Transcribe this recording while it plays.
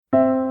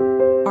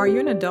Are you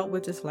an adult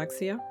with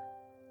dyslexia?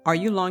 Are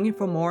you longing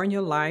for more in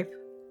your life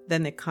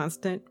than the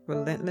constant,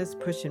 relentless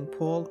push and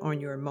pull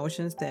on your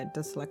emotions that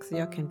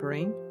dyslexia can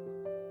bring?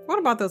 What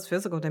about those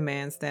physical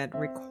demands that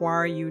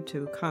require you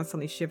to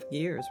constantly shift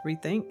gears,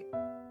 rethink?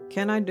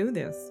 Can I do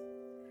this?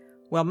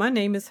 Well, my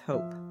name is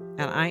Hope,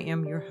 and I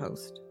am your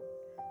host.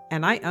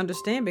 And I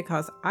understand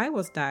because I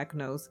was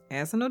diagnosed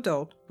as an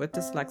adult with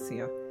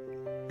dyslexia,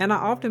 and I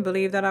often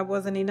believed that I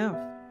wasn't enough.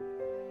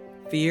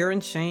 Fear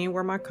and shame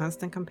were my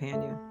constant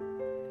companion.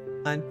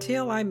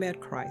 Until I met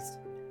Christ,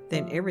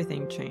 then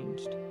everything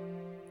changed.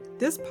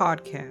 This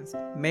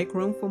podcast, Make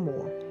Room for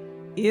More,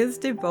 is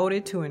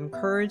devoted to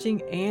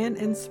encouraging and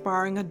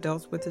inspiring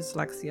adults with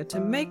dyslexia to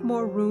make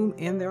more room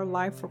in their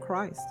life for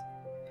Christ.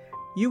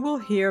 You will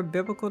hear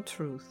biblical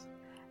truth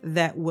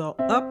that will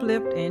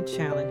uplift and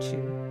challenge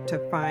you to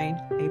find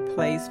a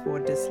place for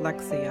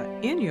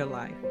dyslexia in your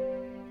life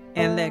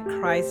and let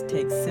Christ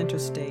take center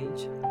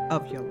stage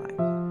of your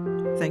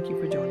life. Thank you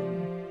for joining me.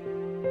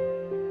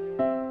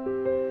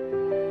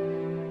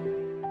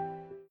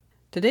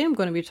 Today I'm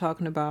going to be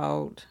talking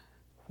about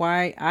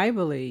why I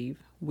believe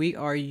we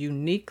are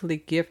uniquely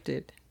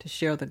gifted to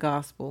share the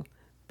gospel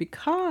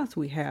because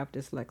we have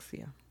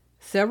dyslexia.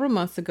 Several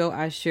months ago,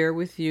 I shared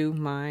with you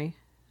my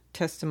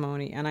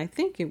testimony, and I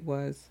think it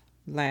was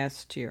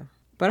last year.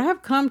 But I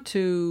have come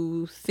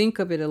to think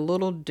of it a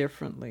little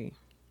differently.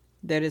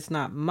 That it's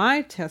not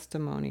my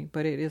testimony,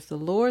 but it is the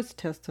Lord's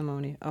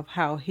testimony of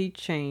how He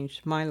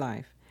changed my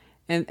life.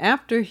 And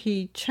after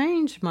He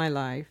changed my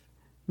life,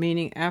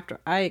 meaning after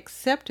I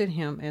accepted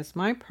Him as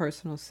my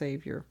personal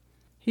Savior,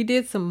 He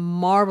did some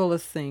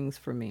marvelous things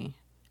for me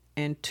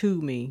and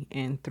to me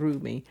and through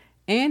me.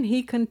 And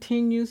He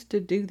continues to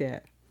do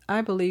that.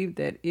 I believe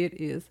that it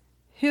is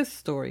His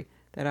story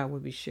that I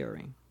will be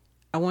sharing.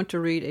 I want to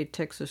read a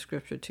text of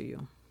scripture to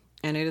you,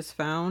 and it is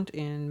found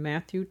in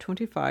Matthew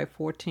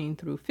 25:14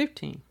 through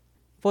 15.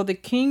 For the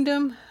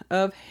kingdom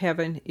of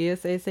heaven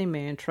is as a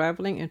man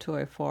traveling into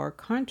a far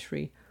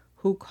country,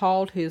 who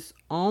called his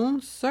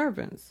own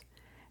servants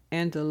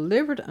and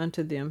delivered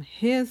unto them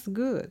his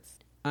goods.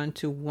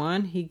 Unto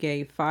one he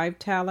gave 5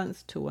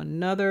 talents, to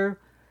another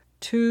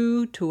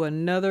 2, to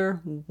another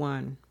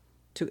 1,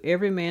 to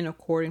every man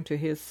according to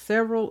his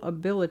several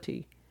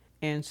ability,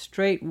 and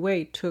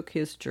straightway took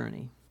his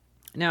journey.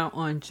 Now,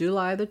 on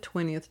July the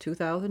 20th,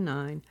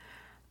 2009,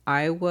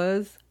 I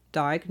was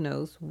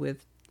diagnosed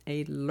with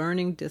a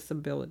learning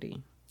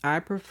disability.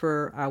 I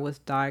was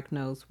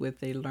diagnosed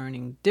with a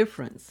learning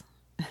difference.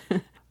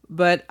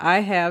 But I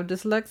have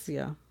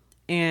dyslexia.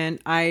 And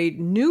I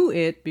knew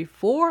it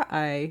before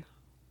I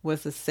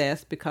was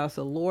assessed because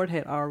the Lord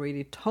had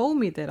already told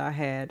me that I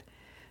had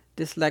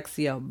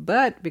dyslexia.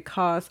 But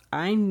because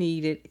I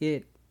needed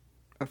it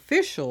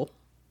official,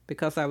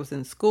 because I was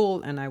in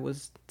school and I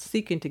was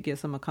seeking to get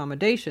some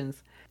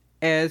accommodations,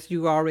 as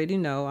you already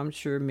know, I'm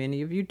sure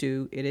many of you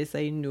do, it is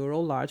a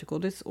neurological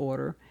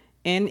disorder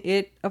and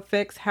it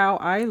affects how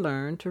I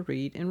learn to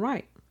read and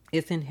write.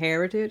 It's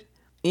inherited.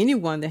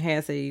 Anyone that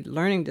has a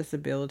learning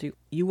disability,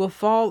 you will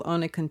fall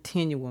on a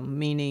continuum,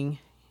 meaning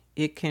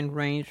it can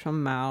range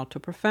from mild to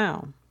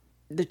profound.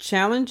 The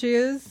challenge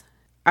is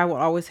I will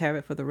always have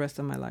it for the rest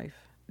of my life.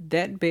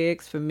 That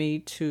begs for me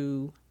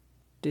to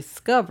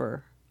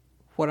discover,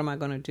 what am I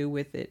going to do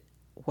with it?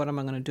 What am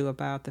I going to do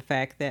about the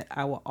fact that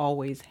I will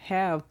always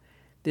have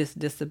this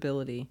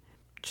disability?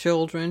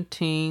 Children,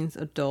 teens,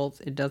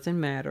 adults, it doesn't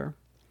matter,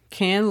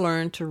 can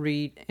learn to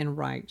read and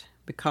write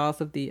because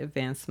of the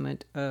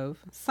advancement of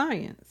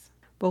science.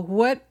 But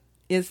what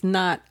is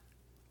not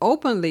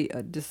openly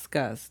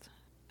discussed,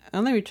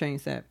 and let me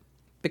change that,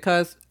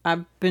 because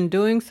I've been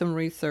doing some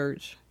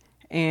research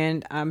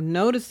and I'm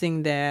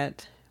noticing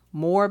that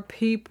more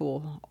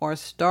people are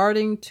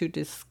starting to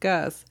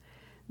discuss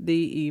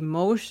the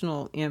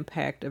emotional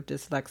impact of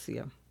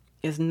dyslexia.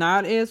 It's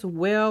not as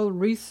well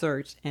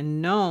researched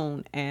and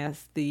known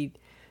as the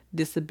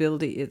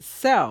disability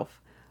itself,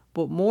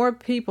 but more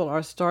people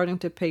are starting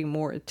to pay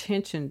more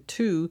attention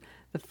to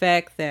the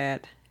fact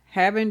that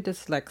having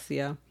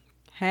dyslexia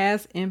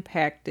has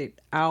impacted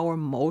our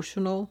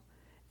emotional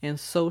and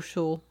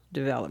social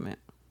development.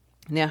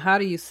 Now, how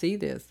do you see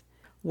this?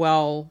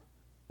 Well,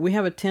 we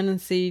have a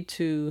tendency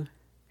to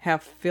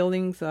have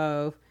feelings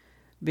of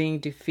being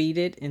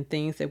defeated in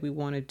things that we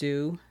want to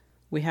do.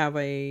 We have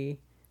a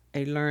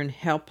learned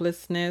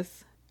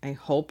helplessness, a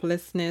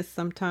hopelessness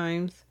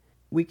sometimes.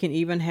 We can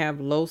even have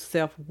low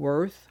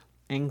self-worth,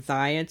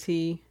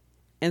 anxiety,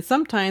 and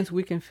sometimes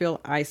we can feel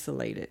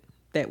isolated,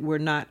 that we're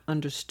not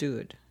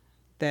understood,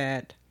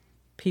 that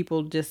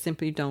people just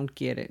simply don't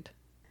get it.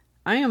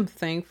 I am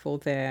thankful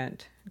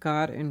that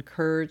God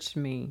encouraged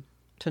me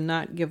to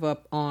not give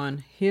up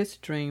on His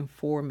dream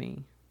for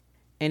me.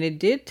 And it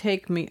did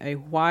take me a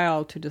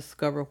while to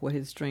discover what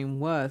His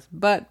dream was,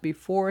 but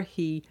before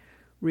He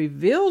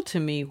revealed to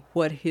me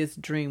what His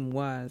dream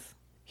was,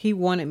 He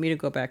wanted me to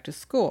go back to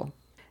school.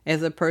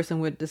 As a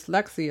person with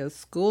dyslexia,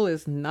 school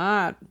is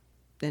not,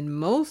 in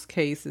most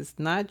cases,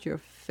 not your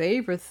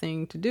favorite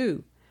thing to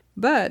do.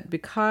 But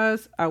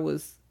because I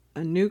was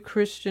a new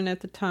Christian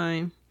at the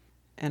time,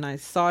 and I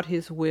sought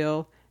his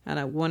will, and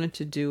I wanted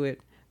to do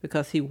it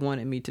because he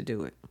wanted me to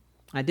do it.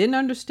 I didn't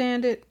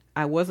understand it.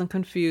 I wasn't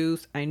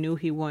confused. I knew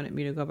he wanted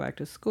me to go back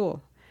to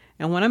school.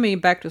 And when I mean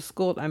back to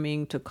school, I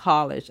mean to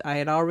college. I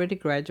had already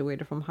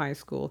graduated from high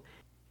school.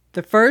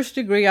 The first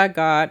degree I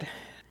got,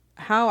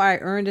 how I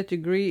earned a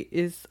degree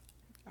is,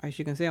 as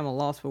you can see, I'm a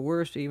loss for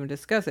words to even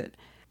discuss it.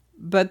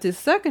 But the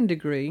second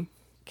degree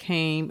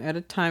came at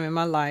a time in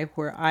my life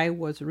where I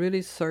was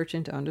really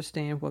searching to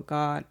understand what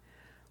God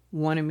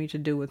wanted me to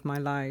do with my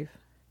life.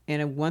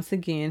 And once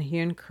again, he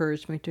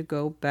encouraged me to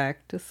go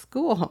back to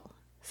school.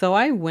 So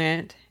I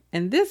went,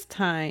 and this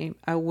time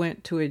I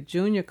went to a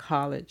junior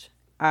college.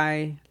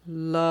 I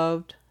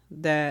loved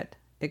that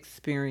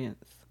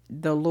experience.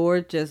 The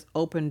Lord just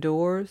opened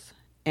doors,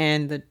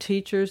 and the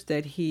teachers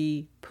that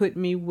he put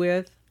me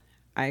with,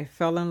 I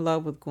fell in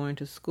love with going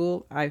to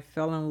school. I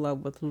fell in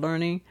love with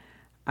learning.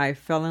 I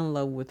fell in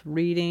love with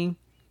reading.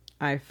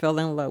 I fell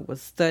in love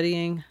with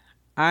studying.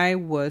 I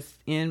was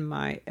in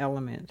my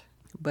element,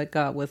 but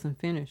God wasn't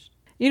finished.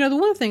 You know, the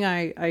one thing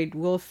I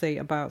will say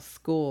about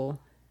school,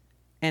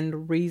 and the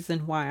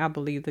reason why I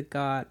believe that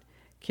God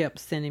kept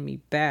sending me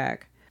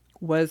back,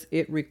 was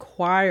it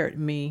required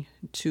me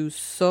to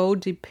so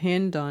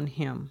depend on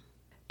him,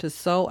 to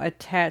so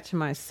attach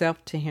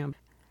myself to him.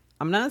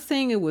 I'm not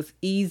saying it was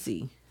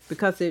easy,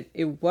 because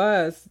it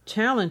was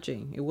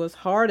challenging. It was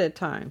hard at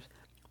times.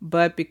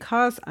 But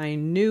because I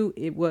knew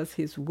it was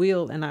his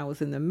will and I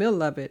was in the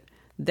middle of it,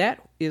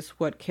 that is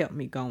what kept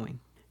me going.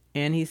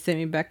 And he sent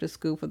me back to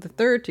school for the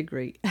third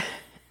degree.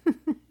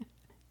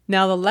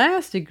 Now, the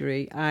last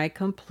degree I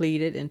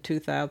completed in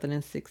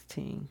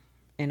 2016,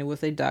 and it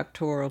was a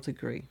doctoral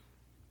degree.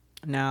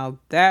 Now,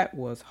 that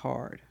was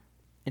hard.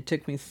 It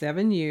took me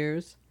 7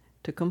 years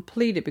to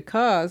complete it,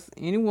 because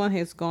anyone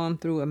has gone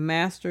through a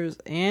master's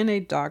and a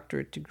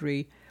doctorate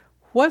degree,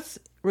 what's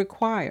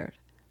required?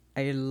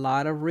 A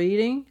lot of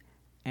reading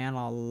and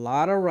a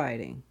lot of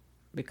writing.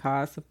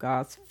 Because of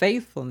God's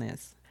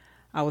faithfulness,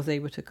 I was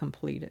able to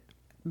complete it.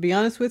 To be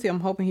honest with you, I'm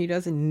hoping he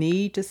doesn't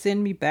need to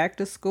send me back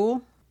to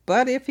school,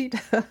 but if he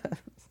does,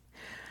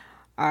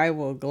 I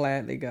will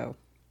gladly go.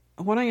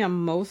 What I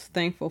am most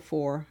thankful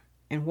for,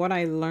 and what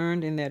I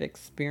learned in that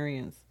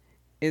experience,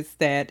 is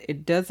that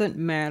it doesn't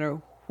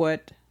matter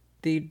what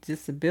the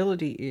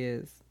disability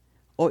is,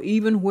 or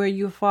even where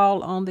you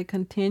fall on the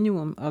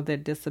continuum of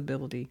that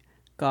disability.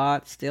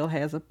 God still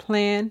has a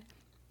plan.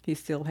 He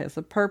still has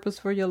a purpose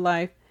for your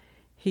life.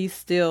 He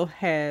still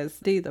has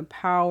the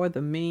power,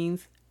 the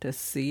means to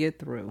see it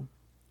through.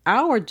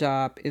 Our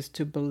job is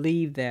to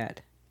believe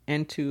that,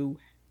 and to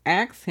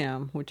ask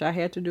him, which I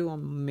had to do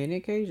on many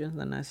occasions,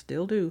 and I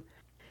still do,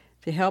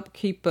 to help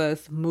keep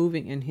us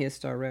moving in his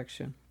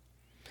direction.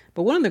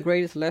 But one of the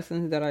greatest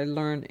lessons that I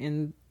learned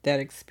in that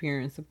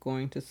experience of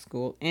going to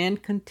school,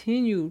 and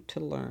continue to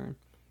learn,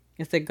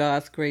 is that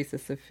God's grace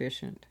is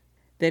sufficient.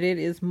 That it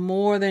is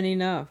more than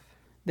enough.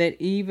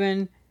 That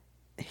even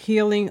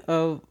healing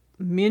of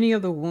many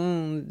of the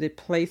wounds that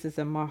places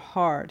in my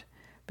heart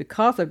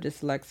because of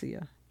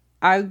dyslexia,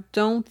 I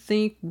don't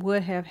think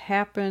would have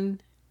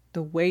happened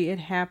the way it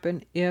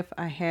happened if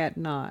I had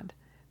not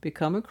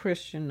become a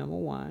Christian, number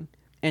one,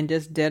 and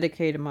just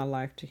dedicated my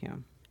life to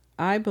him.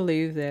 I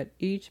believe that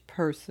each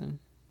person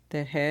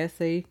that has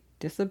a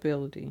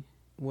disability,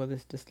 whether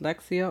it's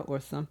dyslexia or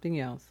something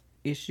else,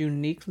 is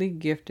uniquely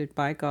gifted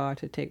by God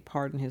to take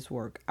part in his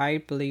work. I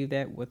believe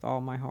that with all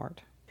my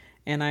heart.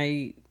 And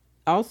I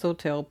also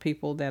tell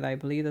people that I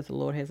believe that the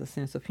Lord has a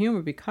sense of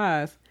humor,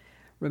 because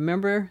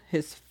remember,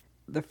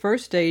 the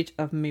first stage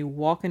of me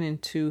walking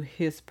into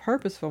his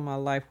purpose for my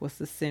life was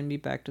to send me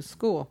back to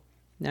school.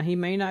 Now, he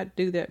may not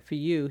do that for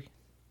you.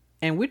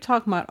 And we're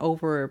talking about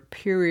over a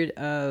period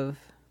of,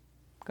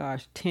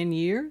 10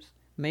 years,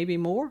 maybe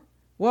more.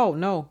 Whoa,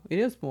 no, it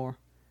is more.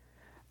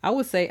 I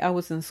would say I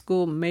was in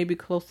school maybe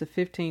close to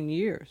 15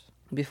 years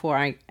before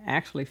I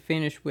actually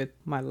finished with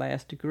my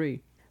last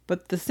degree.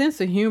 But the sense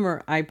of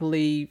humor, I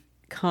believe,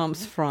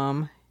 comes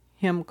from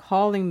him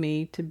calling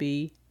me to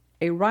be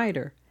a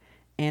writer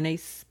and a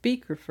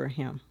speaker for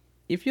him.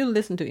 If you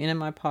listen to any of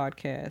my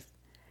podcasts,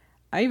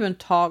 I even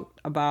talked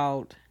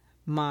about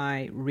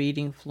my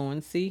reading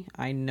fluency.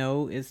 I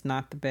know it's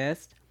not the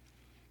best.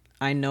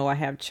 I know I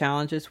have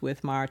challenges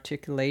with my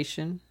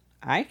articulation.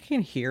 I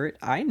can hear it.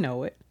 I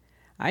know it.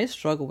 I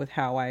struggle with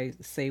how I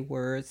say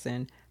words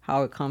and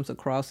how it comes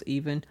across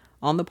even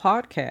on the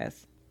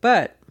podcast.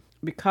 But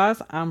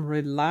because I'm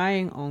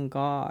relying on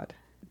God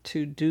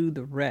to do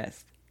the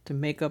rest, to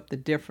make up the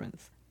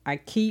difference, I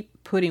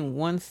keep putting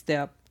one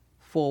step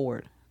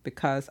forward,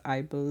 because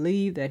I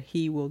believe that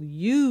he will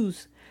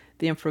use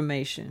the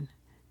information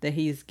that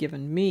he's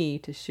given me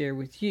to share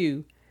with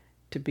you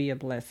to be a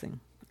blessing.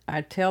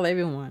 I tell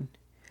everyone,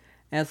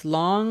 as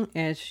long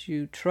as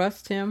you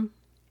trust him,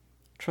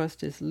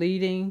 trust his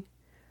leading,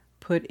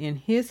 put in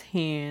his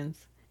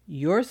hands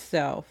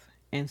yourself,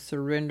 and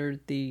surrender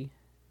the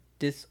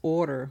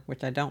disorder,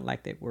 which I don't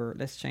like that word,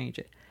 let's change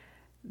it,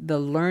 the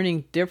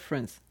learning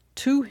difference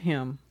to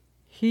him,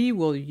 he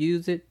will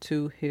use it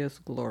to his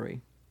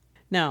glory.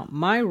 Now,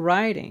 my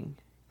writing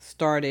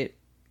started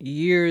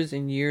years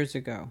and years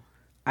ago,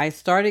 I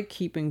started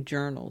keeping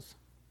journals,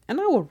 and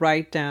I would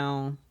write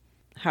down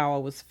how I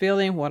was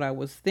feeling, what I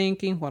was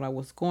thinking, what I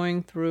was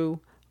going through.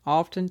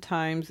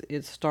 Oftentimes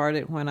it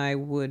started when I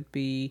would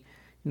be,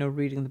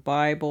 reading the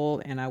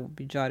Bible, and I would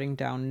be jotting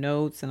down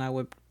notes, and I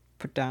would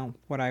put down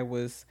what I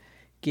was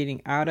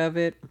getting out of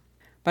it.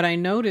 But I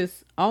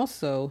noticed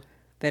also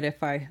that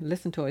if I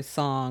listened to a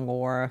song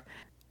or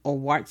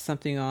watched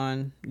something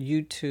on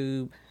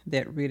YouTube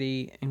that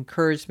really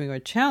encouraged me or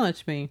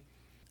challenged me,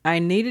 I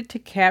needed to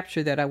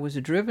capture that. I was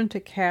driven to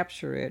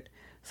capture it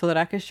so that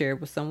I could share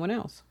it with someone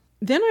else.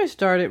 Then I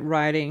started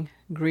writing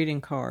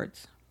greeting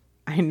cards.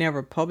 I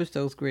never published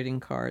those greeting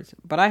cards,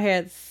 but I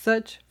had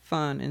such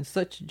fun and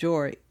such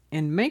joy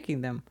in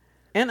making them.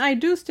 And I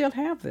do still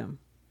have them.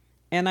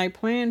 And I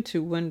plan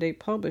to one day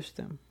publish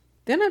them.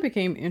 Then I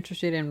became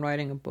interested in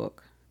writing a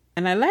book.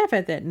 And I laugh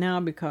at that now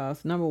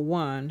because, number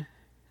one,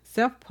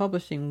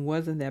 self-publishing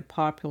wasn't that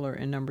popular,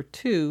 and number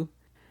two,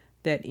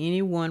 that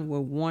anyone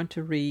would want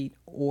to read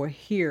or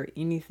hear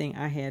anything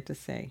I had to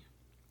say.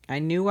 I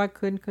knew I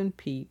couldn't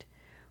compete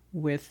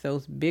with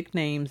those big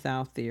names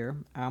out there.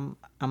 I'm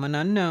an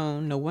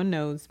unknown. No one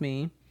knows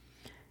me.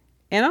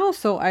 And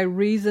also, I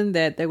reasoned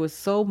that there was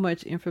so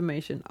much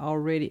information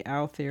already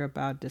out there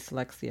about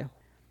dyslexia.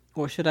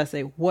 Or should I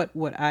say, what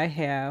would I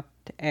have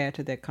to add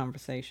to that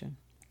conversation?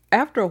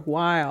 After a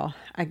while,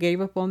 I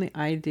gave up on the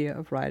idea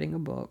of writing a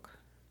book.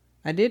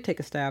 I did take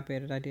a stab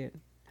at it, I did.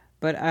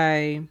 But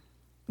I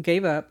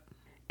gave up,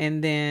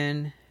 and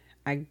then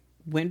I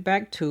went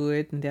back to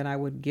it, and then I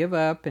would give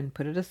up and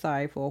put it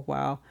aside for a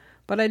while.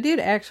 But I did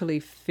actually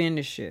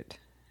finish it,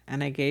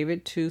 and I gave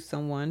it to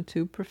someone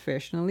to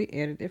professionally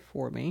edit it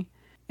for me.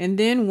 And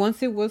then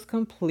once it was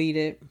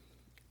completed,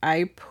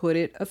 I put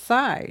it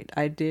aside.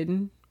 I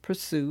didn't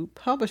pursue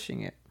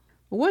publishing it.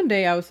 One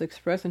day I was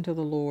expressing to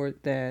the Lord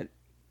that,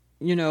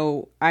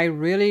 I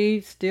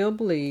really still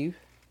believe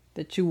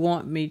that you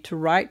want me to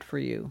write for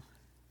you.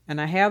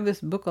 And I have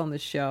this book on the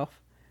shelf.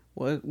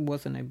 Well, it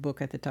wasn't a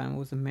book at the time. It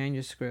was a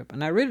manuscript.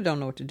 And I really don't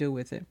know what to do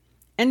with it.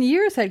 And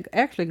years had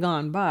actually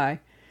gone by.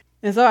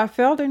 And so I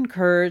felt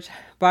encouraged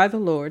by the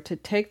Lord to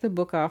take the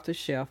book off the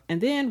shelf.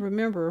 And then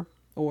remember,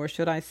 or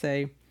should I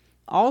say,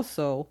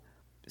 also,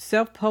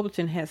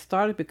 self-publishing had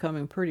started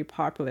becoming pretty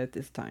popular at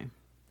this time,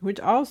 which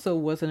also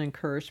was an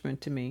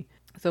encouragement to me.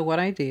 So what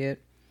I did,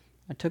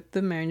 I took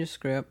the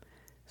manuscript,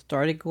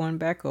 started going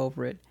back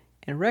over it,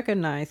 and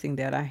recognizing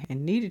that I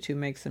needed to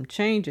make some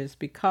changes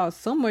because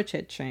so much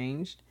had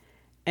changed,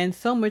 and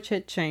so much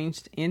had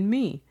changed in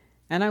me,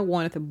 and I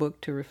wanted the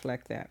book to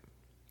reflect that.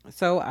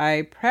 So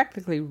I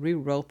practically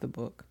rewrote the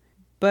book.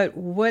 But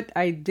what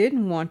I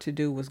didn't want to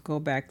do was go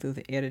back through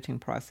the editing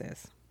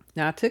process.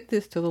 Now, I took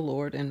this to the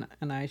Lord, and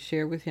I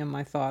shared with him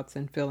my thoughts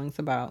and feelings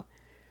about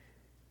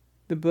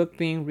the book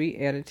being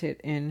re-edited,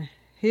 and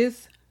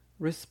his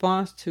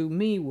response to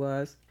me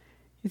was,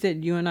 he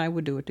said, you and I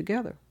would do it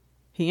together.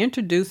 He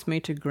introduced me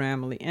to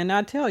Grammarly, and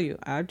I tell you,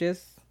 I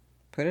just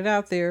put it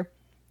out there.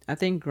 I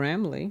think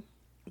Grammarly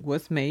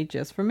was made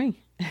just for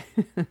me.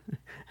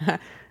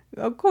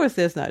 Of course,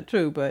 that's not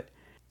true, but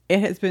it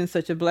has been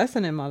such a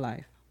blessing in my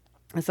life.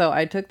 And so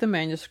I took the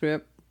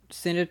manuscript,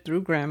 sent it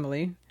through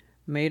Grammarly,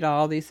 made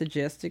all these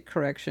suggested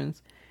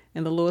corrections,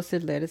 and the Lord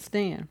said, let it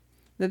stand.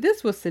 Now,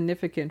 this was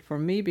significant for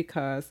me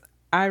because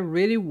I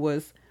really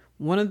was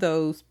one of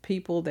those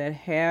people that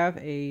have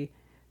a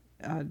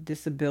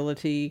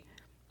disability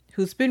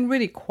who's been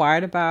really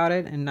quiet about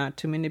it, and not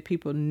too many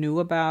people knew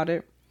about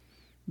it.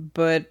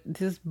 But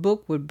this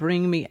book would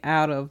bring me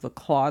out of the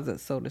closet,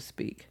 so to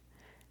speak.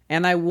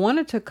 And I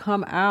wanted to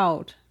come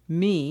out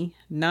me,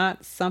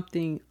 not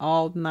something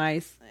all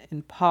nice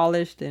and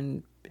polished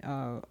and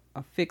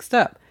fixed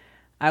up.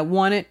 I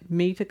wanted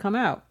me to come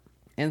out.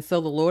 And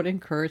so the Lord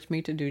encouraged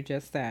me to do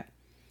just that.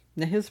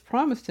 Now, his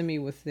promise to me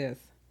was this: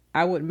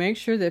 I would make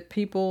sure that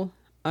people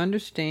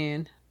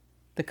understand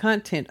the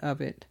content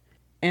of it,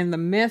 and the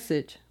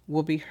message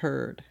will be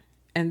heard.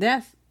 And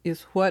that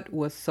is what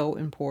was so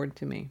important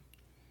to me.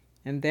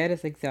 And that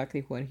is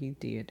exactly what he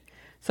did.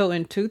 So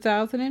in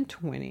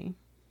 2020,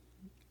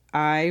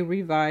 I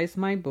revised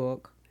my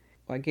book.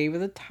 I gave it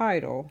the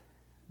title,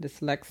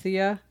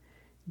 Dyslexia,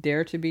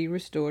 Dare to be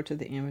Restored to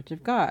the Image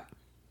of God.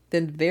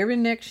 Then the very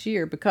next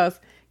year, because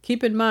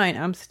keep in mind,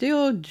 I'm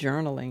still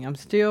journaling, I'm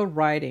still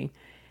writing.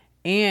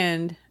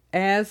 And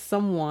as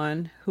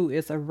someone who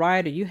is a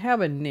writer, you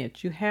have a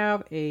niche, you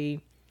have a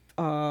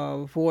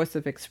voice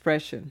of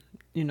expression.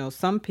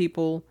 Some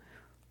people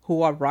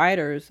who are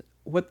writers,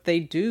 what they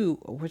do,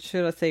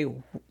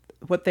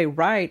 what they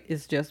write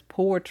is just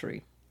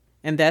poetry.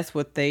 And that's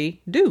what they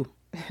do.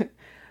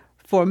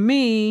 For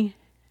me,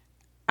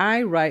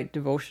 I write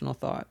devotional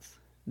thoughts.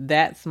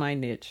 That's my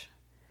niche.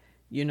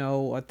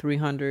 A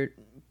 300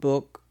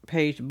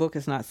 page book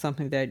is not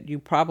something that you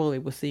probably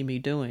will see me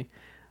doing.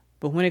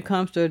 But when it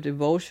comes to a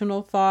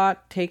devotional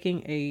thought,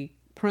 taking a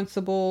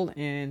principle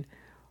and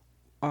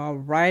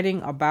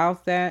writing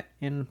about that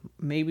in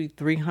maybe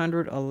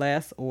 300 or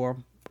less, or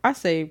I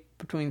say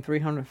between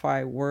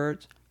 305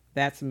 words,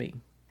 that's me.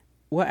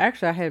 Well,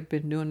 actually, I had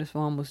been doing this for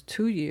almost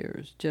 2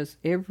 years. Just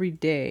every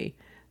day,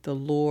 the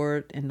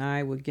Lord and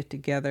I would get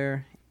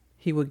together.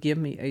 He would give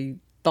me a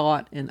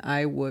thought and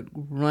I would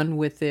run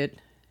with it.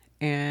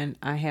 And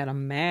I had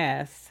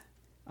amassed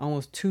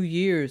almost 2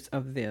 years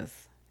of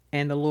this.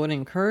 And the Lord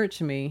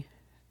encouraged me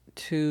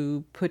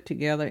to put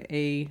together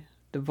a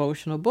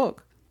devotional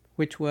book,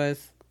 which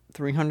was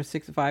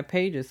 365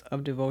 pages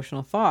of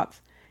devotional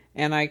thoughts.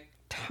 And I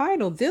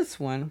titled this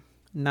one,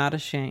 Not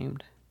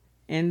Ashamed.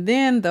 And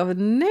then the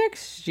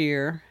next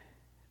year,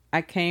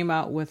 I came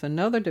out with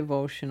another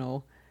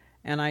devotional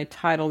and I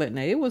titled it,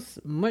 now it was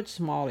much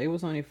smaller, it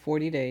was only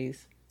 40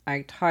 days.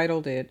 I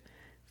titled it,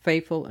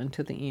 Faithful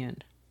Unto the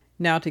End.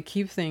 Now, to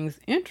keep things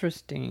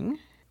interesting,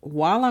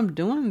 while I'm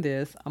doing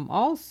this, I'm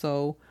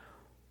also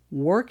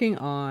working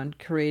on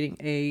creating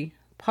a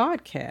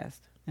podcast.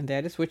 And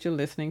that is what you're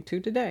listening to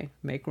today,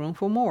 Make Room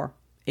for More.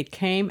 It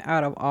came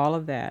out of all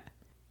of that.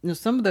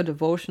 Some of the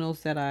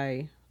devotionals that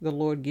the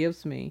Lord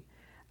gives me,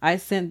 I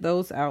sent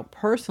those out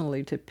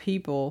personally to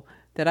people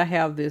that I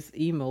have this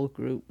email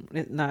group.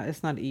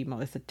 It's not email,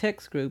 it's a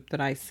text group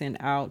that I send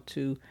out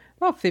to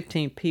about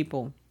 15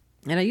 people.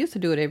 And I used to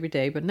do it every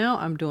day, but now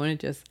I'm doing it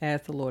just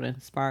as the Lord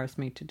inspires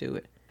me to do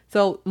it.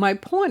 So my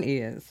point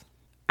is,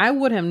 I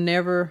would have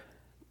never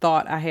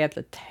thought I had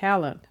the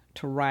talent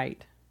to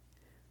write.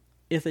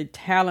 It's a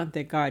talent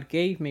that God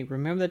gave me.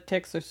 Remember the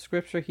text of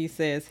scripture? He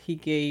says he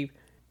gave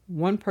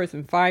one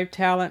person 5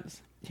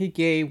 talents. He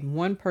gave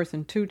one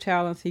person 2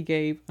 talents. He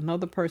gave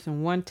another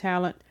person 1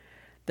 talent.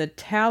 The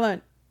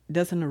talent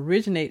doesn't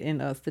originate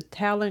in us. The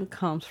talent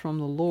comes from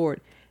the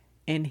Lord,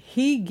 and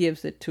he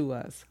gives it to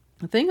us.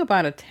 The thing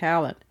about a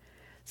talent,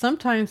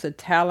 sometimes the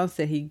talents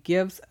that he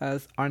gives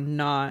us are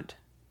not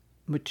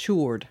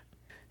matured.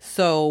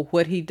 So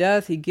what he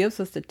does, he gives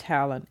us the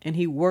talent and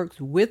he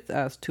works with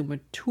us to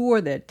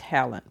mature that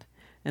talent.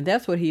 And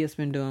that's what he has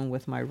been doing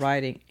with my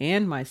writing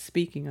and my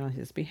speaking on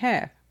his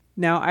behalf.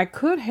 Now, I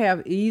could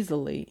have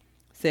easily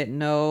said,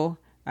 no,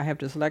 I have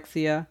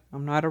dyslexia.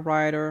 I'm not a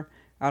writer.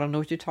 I don't know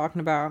what you're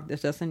talking about.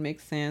 This doesn't make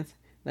sense.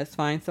 Let's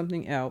find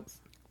something else.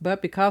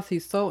 But because he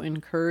so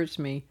encouraged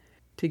me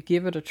to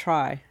give it a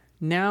try,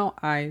 now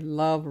I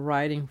love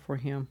writing for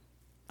him.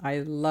 I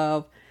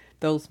love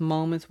those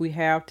moments we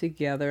have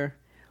together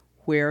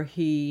where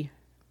he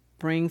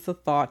brings a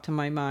thought to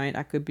my mind.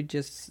 I could be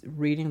just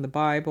reading the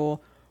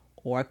Bible,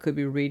 or I could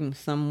be reading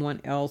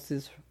someone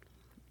else's,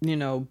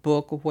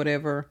 book or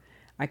whatever.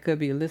 I could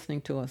be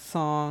listening to a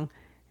song,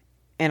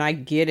 and I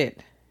get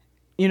it.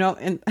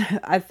 And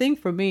I think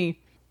for me,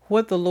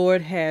 what the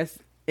Lord has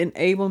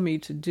enabled me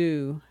to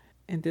do,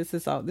 and this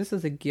is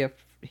a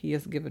gift he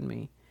has given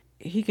me.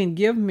 He can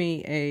give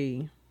me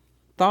a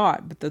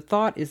thought, but the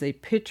thought is a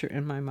picture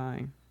in my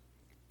mind.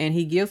 And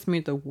he gives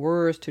me the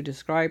words to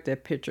describe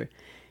that picture.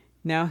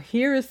 Now,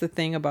 here is the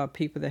thing about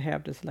people that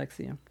have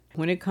dyslexia.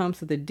 When it comes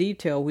to the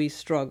detail, we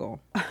struggle.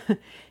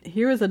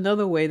 Here is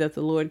another way that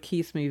the Lord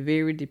keeps me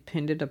very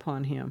dependent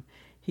upon him.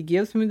 He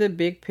gives me the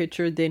big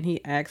picture, then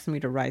he asks me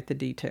to write the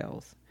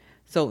details.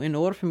 So in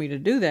order for me to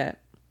do that,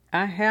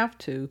 I have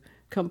to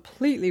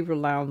completely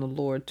rely on the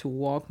Lord to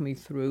walk me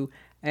through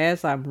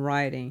as I'm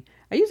writing.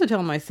 I used to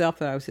tell myself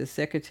that I was his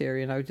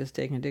secretary and I was just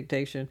taking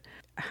dictation.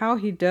 How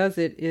he does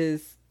it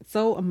is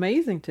so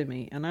amazing to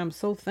me, and I'm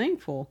so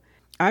thankful.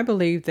 I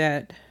believe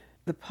that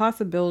the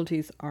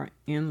possibilities are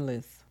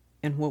endless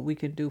in what we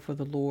can do for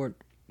the Lord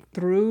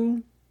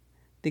through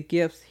the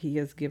gifts he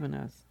has given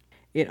us.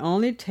 It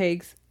only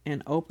takes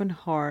an open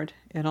heart.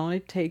 It only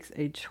takes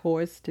a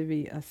choice to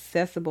be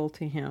accessible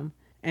to him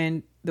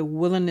and the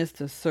willingness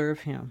to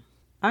serve him.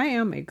 I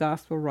am a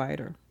gospel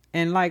writer.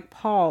 And like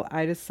Paul,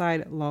 I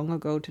decided long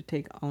ago to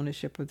take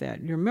ownership of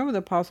that. You remember the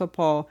Apostle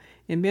Paul,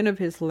 in many of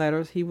his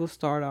letters, he will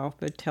start off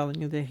by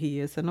telling you that he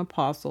is an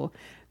apostle,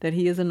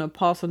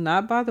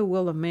 not by the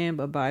will of man,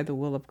 but by the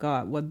will of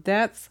God. Well,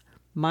 that's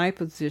my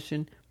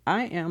position.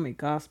 I am a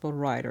gospel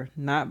writer,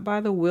 not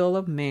by the will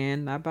of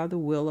man, not by the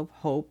will of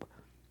hope,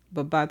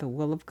 but by the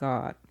will of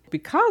God.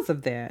 Because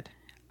of that,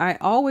 I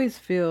always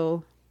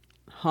feel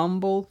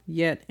humble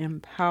yet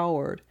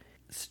empowered,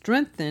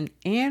 strengthened,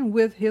 and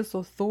with his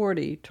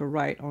authority to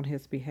write on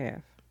his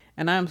behalf.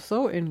 And I'm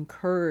so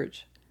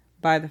encouraged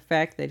by the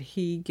fact that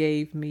he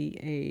gave me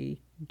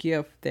a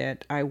gift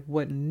that I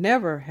would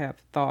never have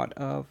thought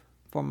of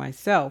for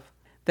myself,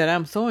 that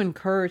I'm so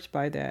encouraged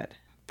by that.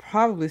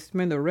 Probably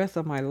spend the rest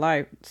of my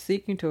life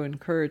seeking to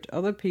encourage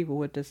other people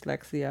with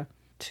dyslexia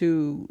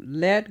to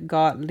let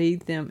God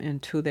lead them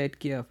into that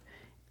gift.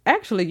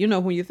 Actually,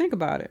 when you think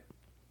about it,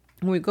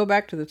 when we go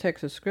back to the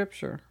text of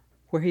scripture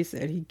where he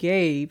said he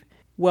gave,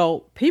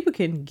 well, people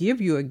can give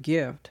you a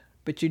gift,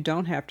 but you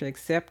don't have to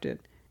accept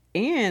it.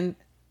 And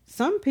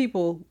some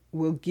people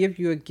will give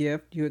you a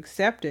gift, you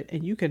accept it,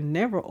 and you can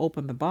never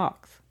open the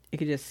box. It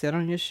can just sit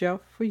on your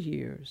shelf for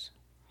years.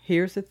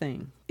 Here's the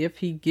thing. If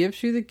he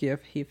gives you the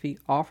gift, if he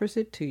offers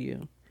it to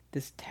you,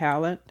 this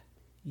talent,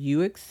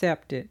 you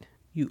accept it,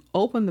 you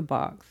open the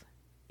box,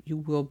 you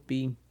will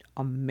be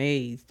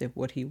amazed at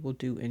what he will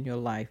do in your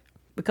life.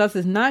 Because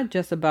it's not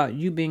just about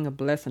you being a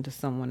blessing to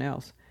someone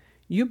else.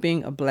 you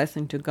being a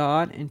blessing to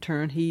God, in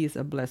turn, He is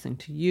a blessing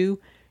to you.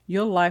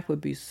 Your life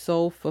would be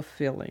so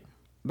fulfilling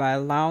by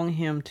allowing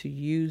Him to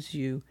use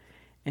you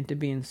and to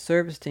be in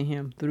service to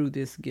Him through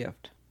this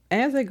gift.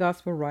 As a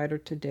gospel writer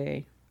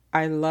today,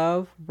 I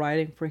love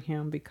writing for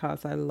Him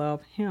because I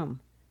love Him,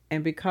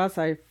 and because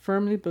I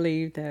firmly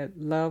believe that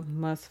love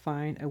must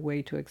find a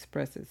way to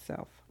express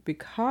itself.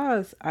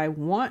 Because I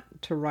want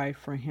to write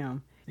for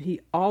Him, He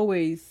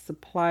always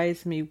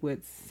supplies me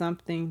with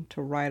something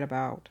to write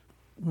about.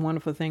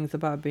 Wonderful things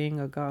about being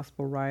a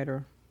gospel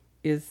writer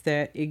is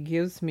that it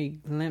gives me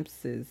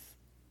glimpses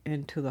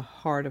into the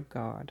heart of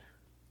God.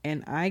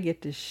 And I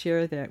get to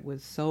share that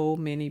with so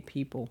many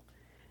people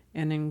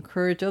and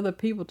encourage other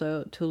people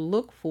to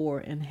look for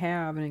and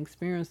have and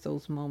experience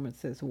those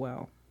moments as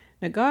well.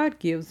 Now, God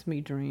gives me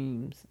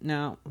dreams.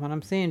 Now, when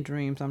I'm saying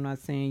dreams, I'm not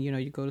saying,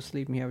 you go to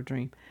sleep and you have a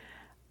dream.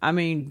 I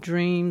mean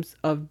dreams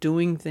of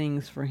doing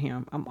things for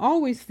Him. I'm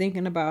always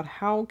thinking about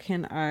how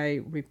can I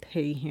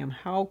repay Him?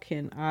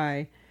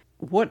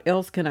 What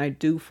else can I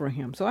do for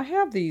Him? So I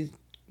have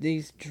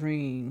these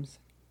dreams.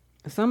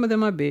 Some of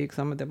them are big,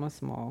 some of them are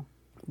small.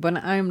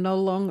 But I am no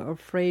longer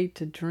afraid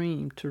to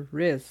dream, to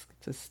risk,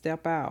 to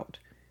step out,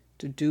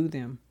 to do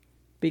them.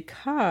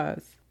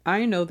 Because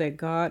I know that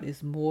God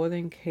is more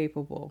than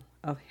capable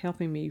of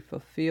helping me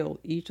fulfill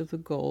each of the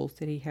goals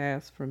that He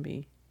has for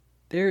me.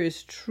 There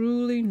is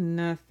truly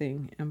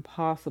nothing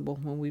impossible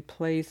when we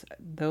place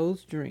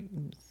those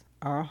dreams,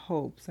 our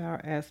hopes,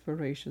 our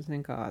aspirations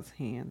in God's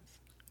hands.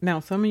 Now,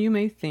 some of you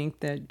may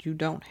think that you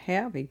don't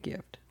have a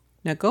gift.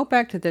 Now, go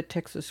back to that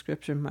text of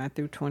scripture,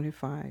 Matthew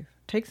 25.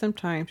 Take some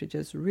time to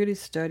just really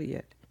study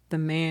it. The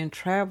man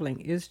traveling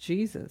is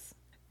Jesus.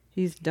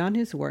 He's done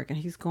His work and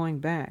He's going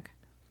back.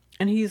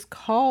 And He's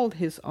called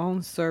His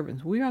own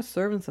servants. We are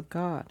servants of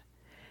God.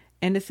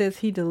 And it says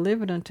He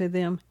delivered unto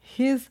them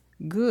His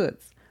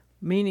goods,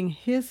 meaning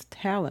His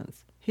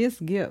talents, His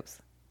gifts.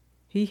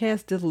 He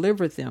has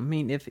delivered them. I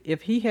mean,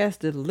 if He has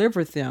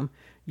delivered them,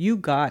 you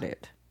got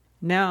it.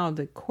 Now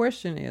the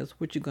question is,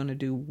 what you're going to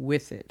do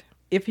with it.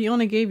 If He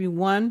only gave you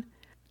one,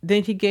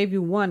 then He gave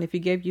you one. If He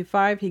gave you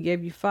five, He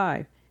gave you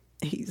five.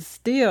 He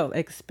still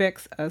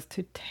expects us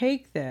to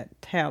take that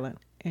talent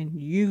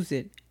and use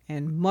it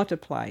and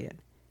multiply it.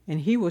 And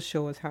He will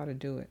show us how to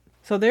do it.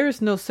 So there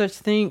is no such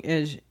thing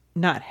as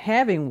not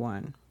having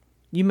one.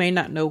 You may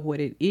not know what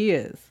it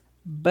is,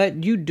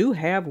 but you do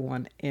have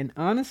one. And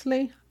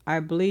honestly, I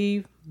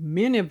believe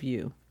many of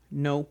you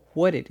know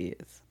what it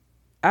is.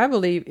 I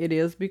believe it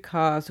is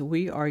because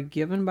we are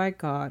given by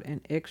God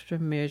an extra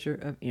measure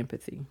of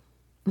empathy.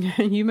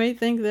 You may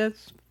think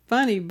that's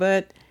funny,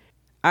 but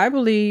I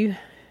believe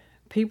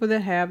people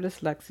that have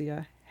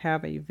dyslexia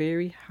have a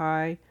very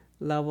high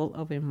level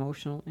of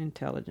emotional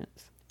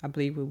intelligence. I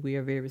believe we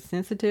are very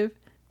sensitive.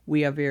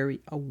 We are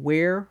very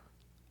aware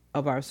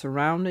of our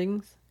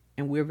surroundings,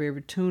 and we're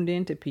very tuned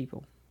into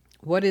people.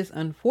 What is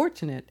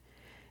unfortunate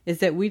is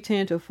that we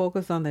tend to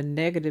focus on the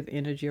negative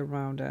energy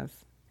around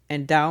us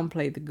and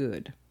downplay the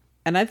good.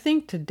 And I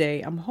think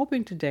today, I'm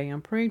praying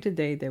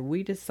today that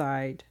we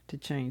decide to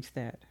change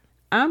that.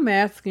 I'm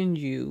asking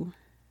you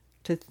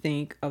to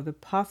think of the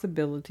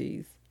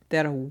possibilities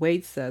that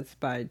awaits us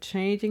by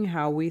changing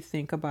how we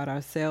think about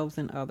ourselves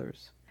and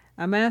others.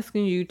 I'm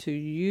asking you to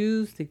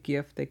use the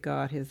gift that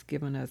God has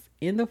given us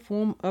in the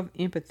form of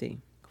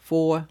empathy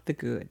for the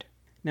good.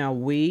 Now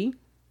we,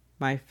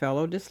 my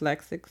fellow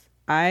dyslexics,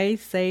 I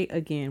say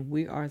again,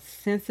 we are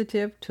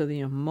sensitive to the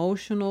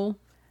emotional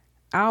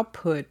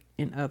output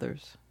in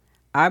others.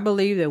 I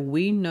believe that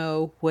we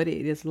know what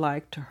it is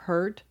like to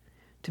hurt,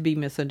 to be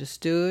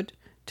misunderstood,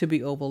 to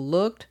be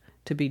overlooked,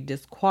 to be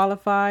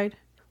disqualified.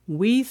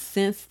 We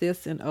sense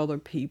this in other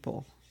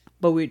people,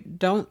 but we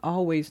don't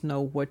always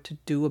know what to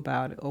do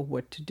about it or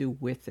what to do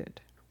with it.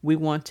 We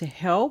want to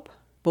help,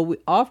 but we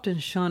often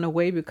shun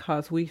away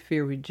because we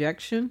fear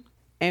rejection.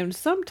 And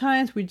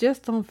sometimes we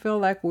just don't feel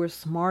like we're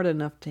smart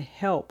enough to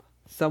help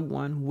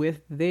someone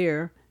with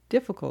their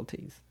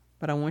difficulties.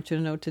 But I want you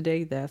to know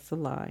today that's a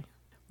lie.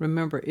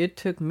 Remember, it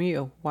took me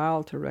a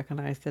while to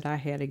recognize that I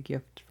had a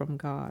gift from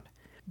God,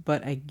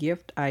 but a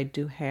gift I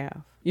do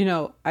have.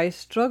 I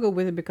struggled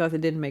with it because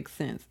it didn't make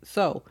sense.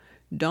 So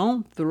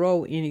don't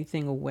throw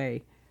anything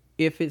away.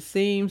 If it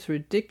seems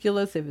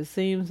ridiculous, if it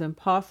seems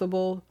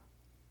impossible,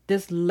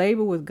 just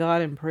labor with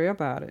God and pray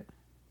about it.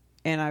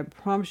 And I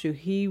promise you,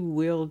 He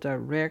will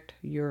direct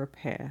your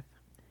path.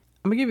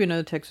 I'm going to give you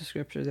another text of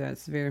scripture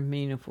that's very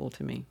meaningful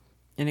to me.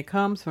 And it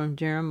comes from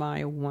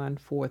Jeremiah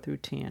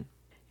 1:4-10.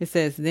 It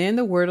says, Then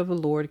the word of the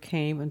Lord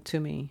came unto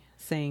me,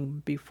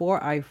 saying,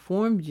 Before I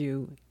formed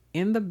you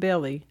in the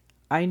belly,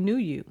 I knew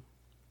you.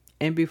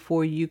 And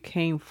before you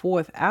came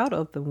forth out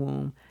of the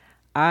womb,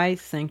 I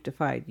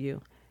sanctified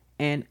you.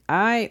 And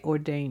I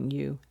ordained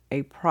you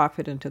a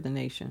prophet unto the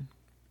nation.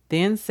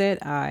 Then said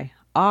I,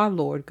 Ah,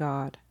 Lord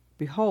God,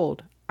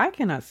 behold, I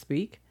cannot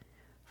speak,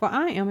 for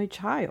I am a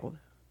child.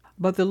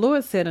 But the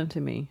Lord said unto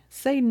me,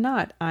 Say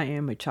not, I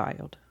am a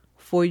child,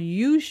 for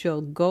you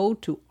shall go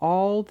to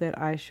all that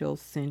I shall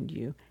send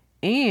you,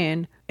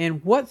 and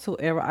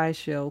whatsoever I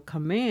shall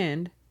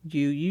command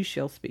you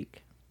shall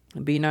speak.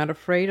 Be not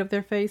afraid of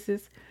their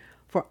faces,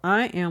 for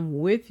I am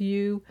with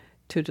you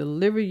to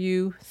deliver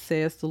you,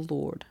 says the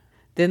Lord.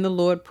 Then the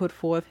Lord put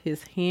forth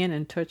his hand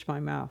and touched my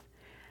mouth.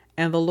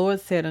 And the Lord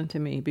said unto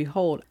me,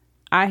 Behold,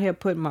 I have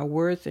put my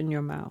words in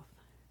your mouth.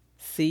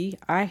 See,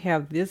 I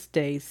have this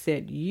day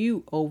set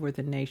you over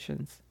the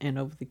nations and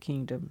over the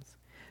kingdoms,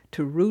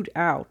 to root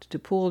out, to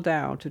pull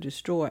down, to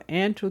destroy,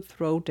 and to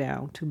throw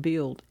down, to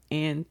build,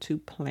 and to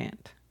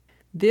plant.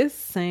 This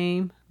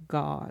same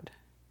God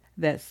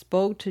that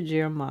spoke to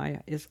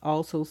Jeremiah is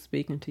also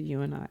speaking to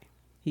you and I.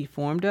 He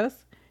formed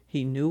us,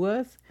 he knew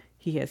us,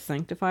 he has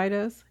sanctified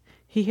us,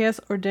 he has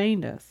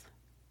ordained us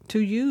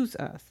to use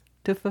us,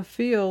 to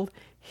fulfill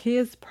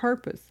his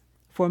purpose.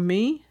 For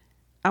me,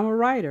 I'm a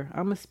writer,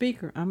 I'm a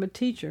speaker, I'm a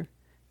teacher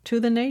to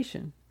the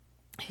nation.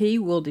 He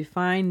will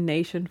define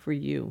nation for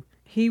you.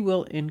 He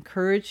will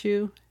encourage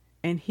you,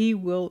 and he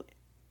will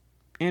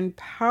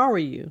empower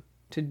you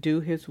to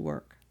do his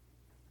work.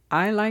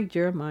 I, like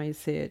Jeremiah,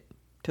 said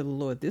to the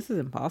Lord, this is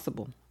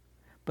impossible.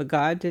 But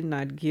God did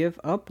not give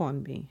up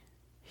on me.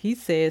 He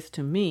says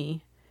to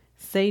me,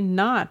 say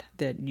not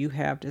that you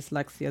have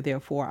dyslexia,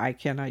 therefore I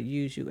cannot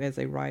use you as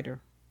a writer.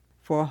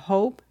 For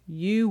hope,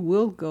 you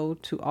will go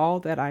to all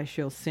that I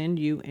shall send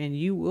you, and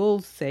you will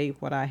say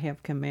what I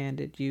have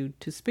commanded you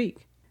to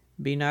speak.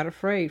 Be not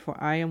afraid, for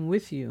I am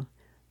with you.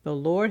 The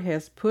Lord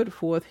has put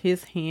forth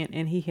his hand,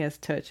 and he has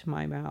touched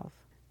my mouth.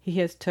 He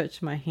has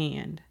touched my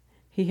hand.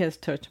 He has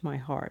touched my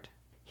heart.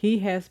 He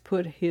has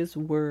put his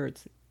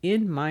words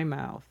in my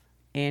mouth,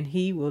 and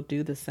he will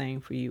do the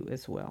same for you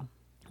as well.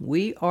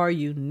 We are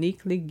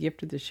uniquely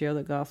gifted to share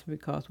the gospel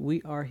because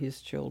we are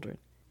his children,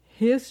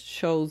 his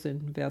chosen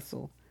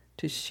vessel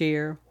to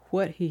share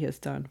what he has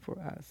done for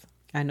us.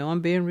 I know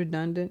I'm being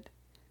redundant,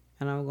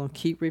 and I'm going to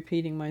keep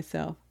repeating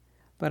myself,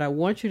 but I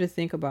want you to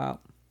think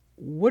about,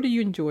 what do you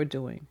enjoy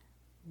doing?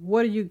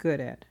 What are you good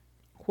at?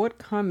 What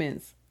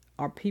comments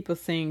are people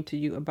saying to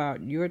you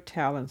about your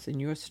talents and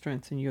your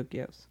strengths and your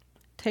gifts?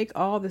 Take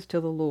all this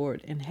to the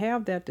Lord and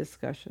have that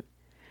discussion.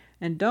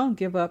 And don't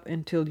give up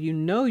until you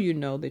know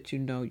that you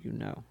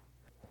know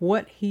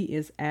what he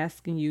is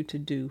asking you to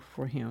do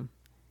for him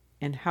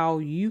and how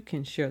you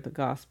can share the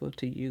gospel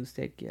to use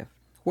that gift.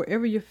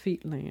 Wherever your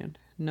feet land,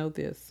 know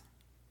this: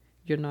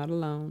 you're not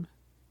alone.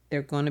 There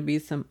are going to be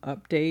some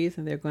up days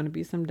and there are going to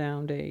be some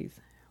down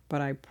days,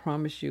 but I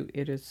promise you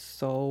it is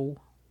so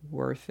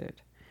worth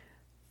it.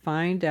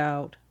 Find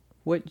out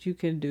what you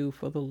can do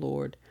for the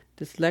Lord.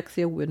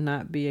 Dyslexia would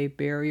not be a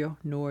barrier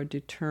nor a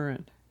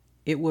deterrent.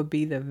 It will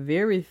be the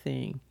very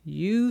thing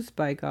used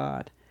by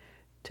God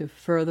to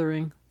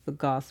furthering the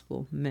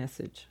gospel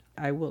message.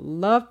 I would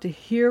love to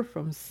hear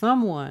from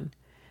someone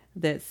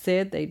that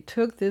said they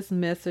took this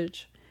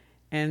message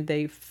and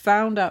they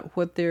found out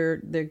what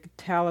their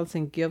talents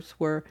and gifts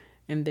were,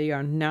 and they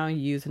are now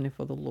using it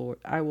for the Lord.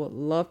 I would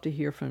love to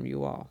hear from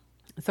you all.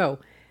 So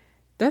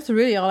that's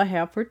really all I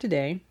have for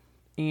today.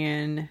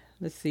 And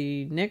let's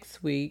see,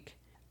 next week,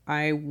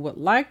 I would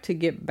like to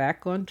get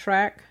back on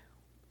track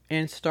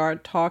and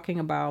start talking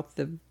about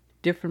the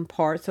different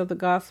parts of the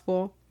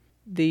gospel.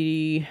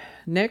 The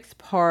next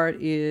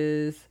part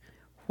is,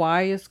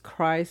 why is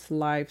Christ's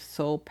life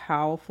so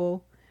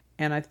powerful?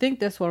 And I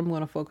think that's what I'm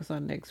going to focus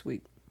on next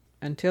week.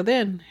 Until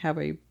then, have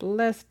a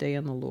blessed day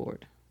in the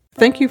Lord.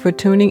 Thank you for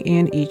tuning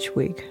in each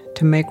week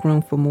to Make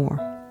Room for More.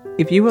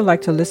 If you would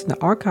like to listen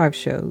to archive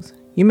shows,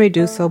 you may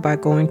do so by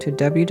going to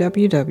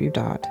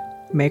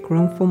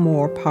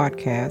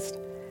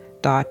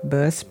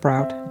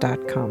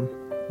www.makeroomformorepodcast.buzzsprout.com.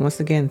 Once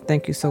again,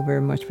 thank you so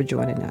very much for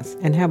joining us,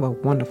 and have a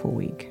wonderful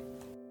week.